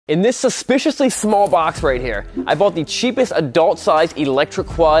In this suspiciously small box right here, I bought the cheapest adult-sized electric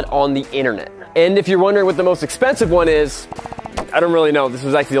quad on the internet. And if you're wondering what the most expensive one is, I don't really know. This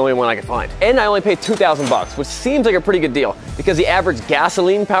was actually the only one I could find. And I only paid 2,000 bucks, which seems like a pretty good deal because the average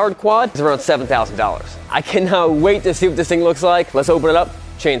gasoline-powered quad is around $7,000. I cannot wait to see what this thing looks like. Let's open it up,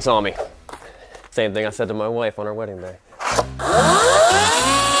 chainsaw me. Same thing I said to my wife on our wedding day.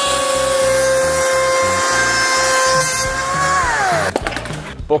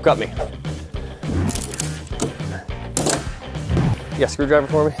 Bull cut me. You got a screwdriver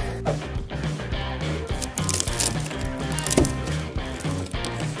for me?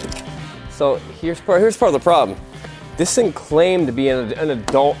 So here's part of the problem. This thing claimed to be an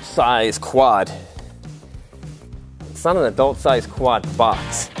adult-sized quad. It's not an adult-sized quad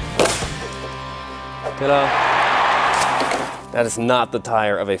box. Ta-da. That is not the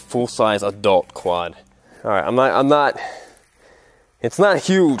tire of a full-size adult quad. All right, it's not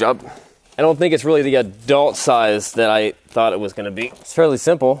huge. I don't think it's really the adult size that I thought it was going to be. It's fairly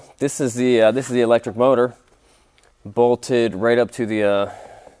simple. This is the electric motor bolted right up to the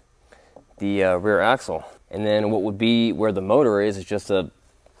rear axle, and then what would be where the motor is just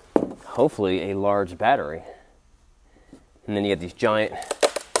hopefully a large battery, and then you get these giant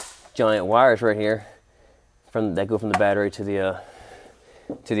wires right here that go from the battery to the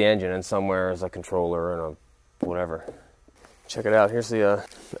engine, and somewhere is a controller and a whatever. Check it out. Here's the,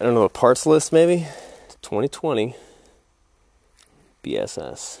 I don't know, a parts list maybe? 2020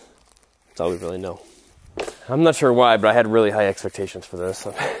 BSS. That's all we really know. I'm not sure why, but I had really high expectations for this.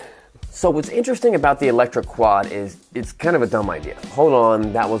 So what's interesting about the electric quad is it's kind of a dumb idea. Hold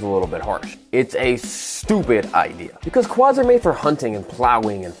on, that was a little bit harsh. It's a stupid idea. Because quads are made for hunting and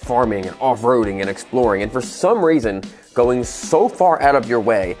plowing and farming and off-roading and exploring, and for some reason, going so far out of your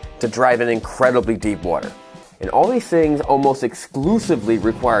way to drive in incredibly deep water. And all these things almost exclusively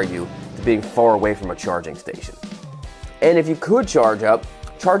require you to being far away from a charging station. And if you could charge up,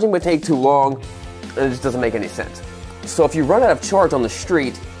 charging would take too long, and it just doesn't make any sense. So if you run out of charge on the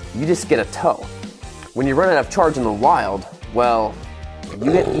street, you just get a tow. When you run out of charge in the wild, well,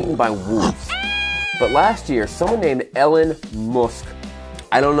 you get eaten by wolves. But last year, someone named Elon Musk,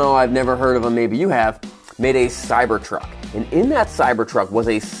 I don't know, I've never heard of him, maybe you have, made a Cybertruck. And in that Cybertruck was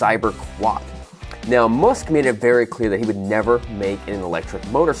a cyber quad. Now, Musk made it very clear that he would never make an electric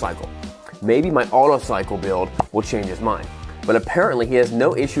motorcycle. Maybe my autocycle build will change his mind. But apparently he has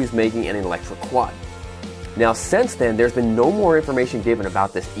no issues making an electric quad. Now, since then, there's been no more information given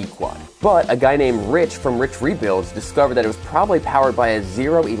about this e-quad. But a guy named Rich from Rich Rebuilds discovered that it was probably powered by a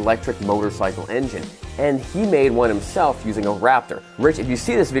zero electric motorcycle engine, and he made one himself using a Raptor. Rich, if you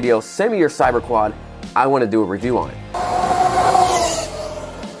see this video, send me your cyber quad. I want to do a review on it.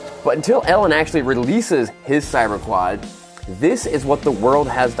 But until Elon actually releases his cyber quad, this is what the world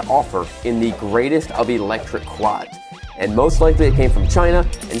has to offer in the greatest of electric quads. And most likely it came from China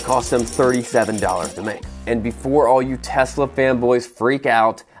and cost them $37 to make. And before all you Tesla fanboys freak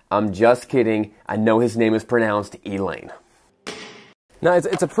out, I'm just kidding. I know his name is pronounced Elaine. Now,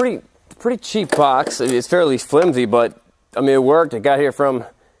 it's a pretty cheap box. It's fairly flimsy, but I mean, it worked. It got here from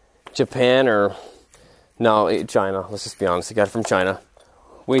Japan or, no, China. Let's just be honest. It got it from China.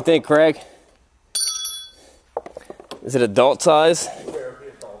 What do you think, Craig? Is it adult size?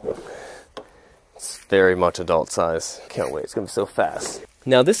 It's very much adult size. Can't wait, it's gonna be so fast.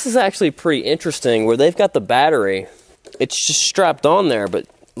 Now this is actually pretty interesting where they've got the battery. It's just strapped on there, but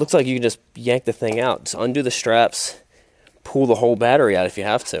looks like you can just yank the thing out. Just undo the straps, pull the whole battery out if you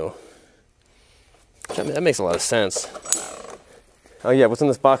have to. I mean, that makes a lot of sense. Oh yeah, what's in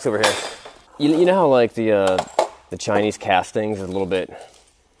this box over here? You know how like the Chinese castings are a little bit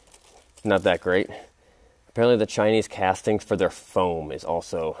not that great? Apparently the Chinese castings for their foam is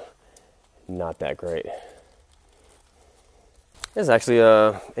also not that great. There's actually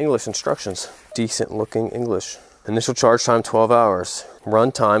English instructions. Decent looking English. Initial charge time 12 hours.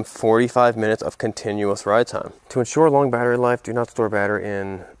 Run time 45 minutes of continuous ride time. To ensure long battery life, do not store battery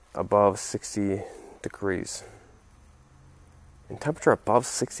in above 60 degrees. In temperature above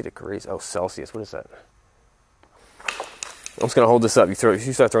 60 degrees. Oh, Celsius. What is that? I'm just going to hold this up. You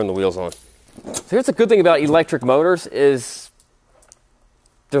start throwing the wheels on. So here's the good thing about electric motors is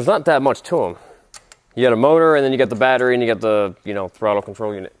there's not that much to them. You got a motor, and then you got the battery, and you got the, throttle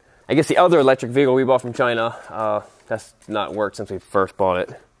control unit. I guess the other electric vehicle we bought from China, that's not worked since we first bought it.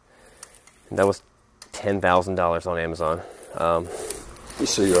 And that was $10,000 on Amazon.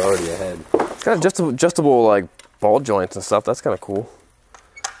 So you're already ahead. It's got adjustable like ball joints and stuff. That's kind of cool.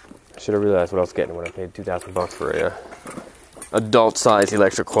 I should have realized what I was getting when I paid $2,000 for a adult-sized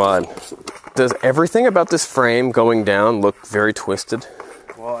electric quad. Does everything about this frame going down look very twisted?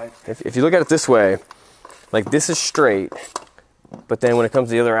 quad. If you look at it this way, like this is straight, but then when it comes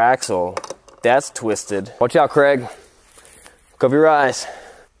to the other axle, that's twisted. Watch out, Craig. Cover your eyes.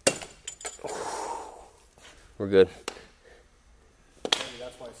 We're good.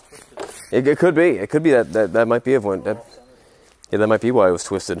 That's why it's twisted. It could be. It could be that might be one. Yeah, that might be why it was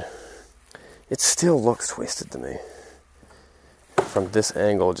twisted. It still looks twisted to me. From this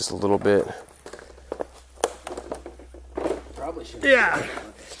angle, just a little bit. Probably should. Yeah.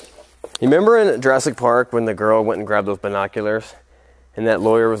 You remember in Jurassic Park when the girl went and grabbed those binoculars, and that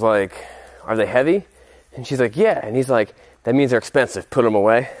lawyer was like, "Are they heavy?" And she's like, "Yeah." And he's like, "That means they're expensive. Put them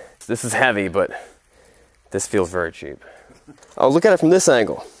away." This is heavy, but this feels very cheap. Oh, look at it from this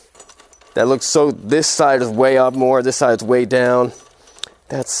angle. That looks so. This side is way up more. This side is way down.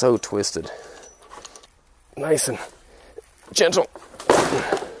 That's so twisted. Nice and gentle.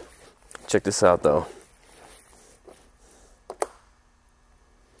 Check this out, though.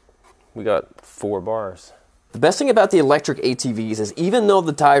 We got 4 bars. The best thing about the electric ATVs is even though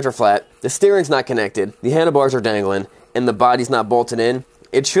the tires are flat, the steering's not connected, the handlebars are dangling, and the body's not bolted in,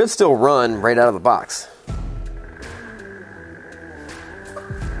 it should still run right out of the box.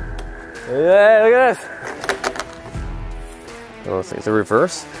 Hey, look at this. Oh, let's see, is it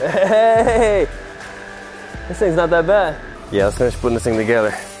reverse? Hey! This thing's not that bad. Yeah, let's finish putting this thing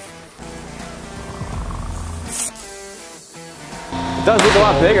together. It does look a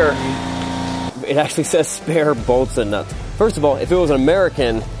lot bigger. It actually says spare bolts and nuts. First of all, if it was an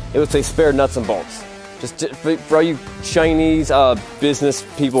American, it would say spare nuts and bolts. Just for all you Chinese business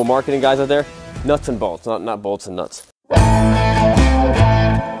people, marketing guys out there, nuts and bolts, not bolts and nuts.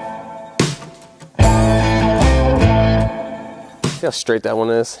 See how straight that one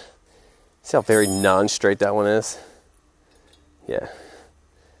is? See how very non-straight that one is? Yeah.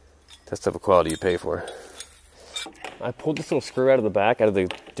 That's the type of quality you pay for. I pulled this little screw out of the back, out of the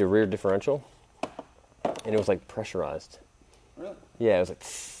rear differential, and it was like pressurized. Really? Yeah, it was like...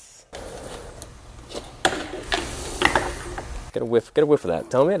 Get a whiff of that.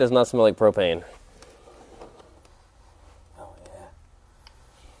 Tell me it does not smell like propane. Oh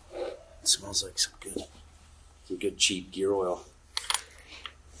yeah. It smells like some good cheap gear oil.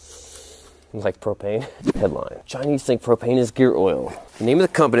 Like propane. Headline. Chinese think propane is gear oil. The name of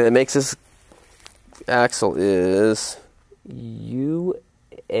the company that makes this axle is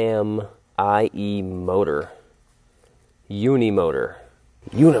UMIE Motor. Unimotor.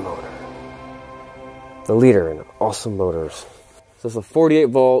 Unimotor. The leader in awesome motors. So it's a 48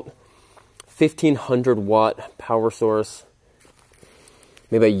 volt, 1500 watt power source.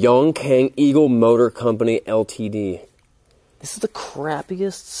 Made by Yongkang Eagle Motor Company Ltd. This is the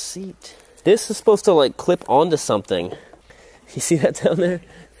crappiest seat. This is supposed to like clip onto something. You see that down there?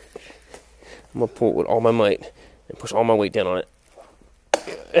 I'm gonna pull it with all my might and push all my weight down on it.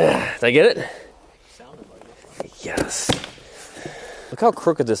 Did I get it? Yes. Look how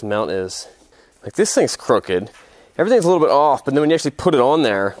crooked this mount is. Like this thing's crooked. Everything's a little bit off, but then when you actually put it on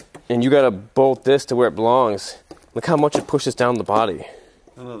there and you gotta bolt this to where it belongs, look how much it pushes down the body.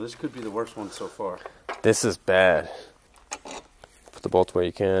 I know, this could be the worst one so far. This is bad. Put the bolts where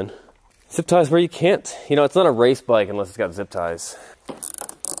you can. Zip ties where you can't. You know, it's not a race bike unless it's got zip ties.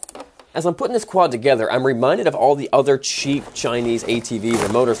 As I'm putting this quad together, I'm reminded of all the other cheap Chinese ATVs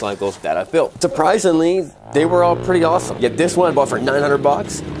and motorcycles that I've built. Surprisingly, they were all pretty awesome. Yet this one I bought for 900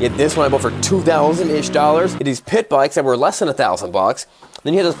 bucks. Yet this one I bought for $2,000-ish. Yet these pit bikes that were less than $1,000.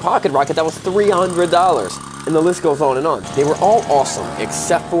 Then you had this pocket rocket that was $300. And the list goes on and on. They were all awesome,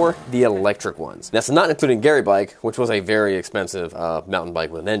 except for the electric ones. That's not including Gary Bike, which was a very expensive mountain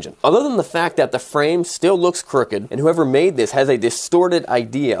bike with an engine. Other than the fact that the frame still looks crooked, and whoever made this has a distorted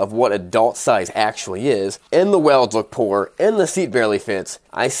idea of what adult size actually is, and the welds look poor, and the seat barely fits,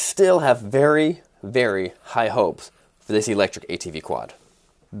 I still have very, very high hopes for this electric ATV quad.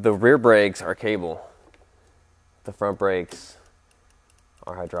 The rear brakes are cable. The front brakes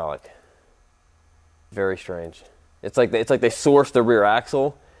are hydraulic. Very strange. It's like they sourced the rear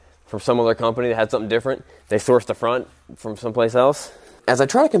axle from some other company that had something different. They sourced the front from someplace else. As I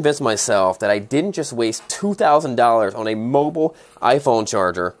try to convince myself that I didn't just waste $2,000 on a mobile iPhone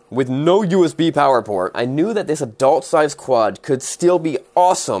charger with no USB power port, I knew that this adult-sized quad could still be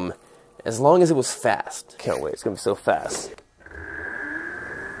awesome as long as it was fast. Can't wait, it's gonna be so fast.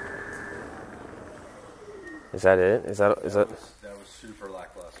 Is that it? That was super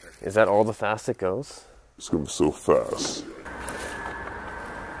lackluster. Is that all the fast it goes? It's gonna be so fast.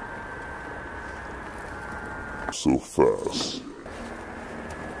 So fast.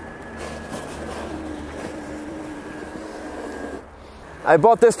 I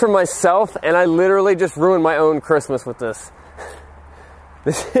bought this for myself and I literally just ruined my own Christmas with this.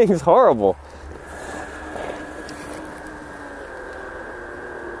 This thing's horrible.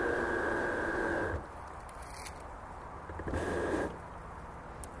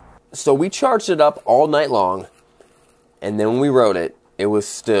 So we charged it up all night long, and then when we rode it, it was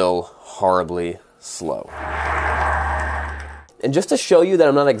still horribly slow. And just to show you that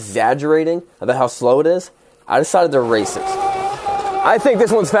I'm not exaggerating about how slow it is, I decided to race it. I think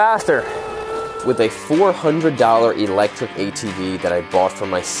this one's faster. With a $400 electric ATV that I bought for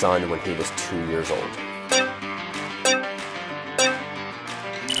my son when he was 2 years old.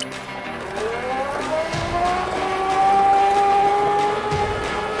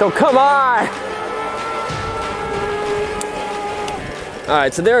 So come on!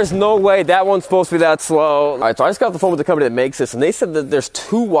 Alright, so there is no way that one's supposed to be that slow. Alright, so I just got off the phone with the company that makes this, and they said that there's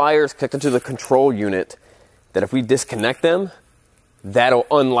 2 wires connected to the control unit that if we disconnect them, that'll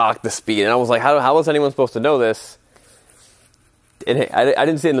unlock the speed. And I was like, how is anyone supposed to know this? And I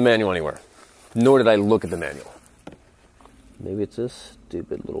didn't see it in the manual anywhere. Nor did I look at the manual. Maybe it's this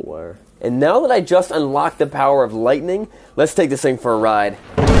stupid little wire. And now that I just unlocked the power of lightning, let's take this thing for a ride.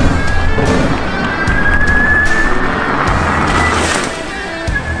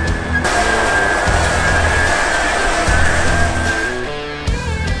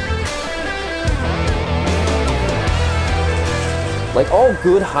 Like all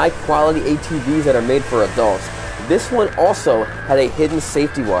good high-quality ATVs that are made for adults, this one also had a hidden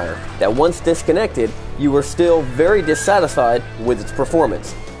safety wire that once disconnected, you were still very dissatisfied with its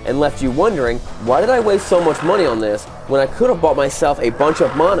performance and left you wondering, why did I waste so much money on this when I could have bought myself a bunch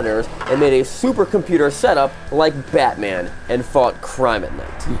of monitors and made a supercomputer setup like Batman and fought crime at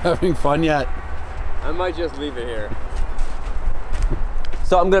night? You having fun yet? I might just leave it here.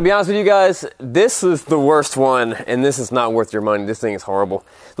 So I'm going to be honest with you guys, this is the worst one, and this is not worth your money. This thing is horrible.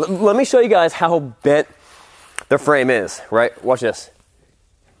 Let me show you guys how bent the frame is, right? Watch this.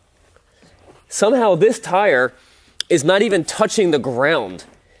 Somehow this tire is not even touching the ground.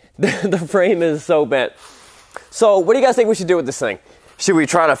 The frame is so bent. So what do you guys think we should do with this thing? Should we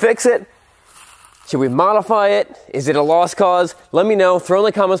try to fix it? Should we modify it? Is it a lost cause? Let me know. Throw in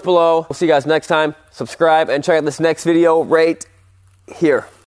the comments below. We'll see you guys next time. Subscribe and check out this next video right here.